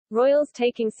Royals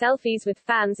taking selfies with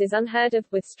fans is unheard of,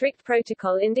 with strict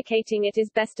protocol indicating it is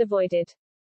best avoided.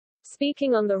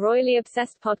 Speaking on the Royally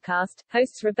Obsessed podcast,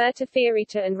 hosts Roberta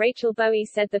Fiorita and Rachel Bowie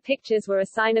said the pictures were a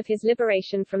sign of his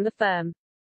liberation from the firm.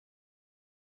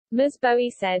 Ms. Bowie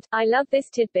said, "I love this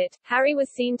tidbit. Harry was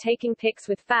seen taking pics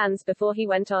with fans before he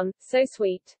went on. So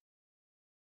sweet."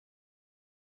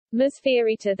 Ms.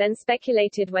 Fiorita then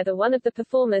speculated whether one of the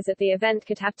performers at the event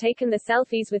could have taken the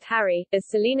selfies with Harry, as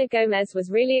Selena Gomez was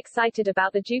really excited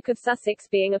about the Duke of Sussex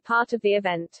being a part of the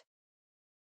event.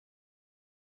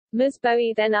 Ms.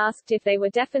 Bowie then asked if they were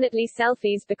definitely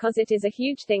selfies because it is a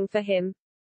huge thing for him.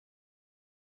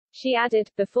 She added,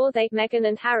 "Before they, Meghan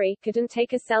and Harry, couldn't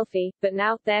take a selfie, but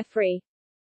now, they're free."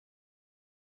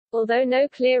 Although no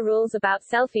clear rules about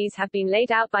selfies have been laid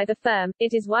out by the firm,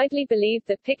 it is widely believed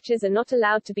that pictures are not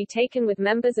allowed to be taken with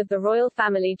members of the royal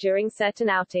family during certain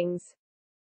outings.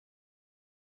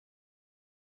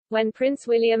 When Prince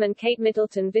William and Kate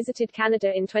Middleton visited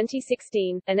Canada in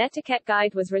 2016, an etiquette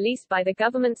guide was released by the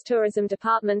government's tourism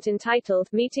department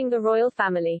entitled Meeting the Royal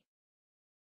Family.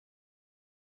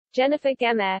 Jennifer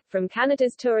Gemer, from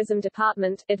Canada's Tourism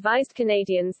Department, advised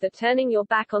Canadians that turning your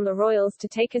back on the royals to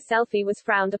take a selfie was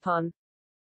frowned upon.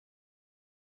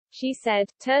 She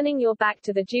said, "Turning your back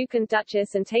to the Duke and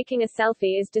Duchess and taking a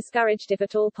selfie is discouraged if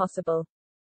at all possible.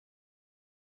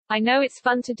 I know it's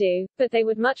fun to do, but they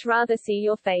would much rather see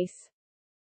your face."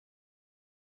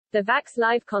 The Vax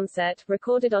Live concert,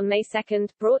 recorded on May 2,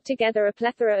 brought together a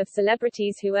plethora of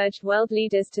celebrities who urged world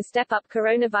leaders to step up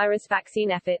coronavirus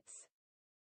vaccine efforts.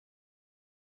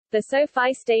 The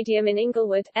SoFi Stadium in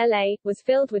Inglewood, LA, was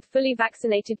filled with fully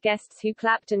vaccinated guests who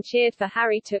clapped and cheered for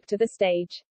Harry took to the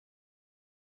stage.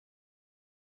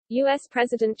 U.S.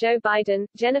 President Joe Biden,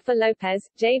 Jennifer Lopez,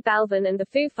 J Balvin and the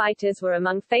Foo Fighters were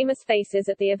among famous faces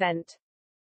at the event.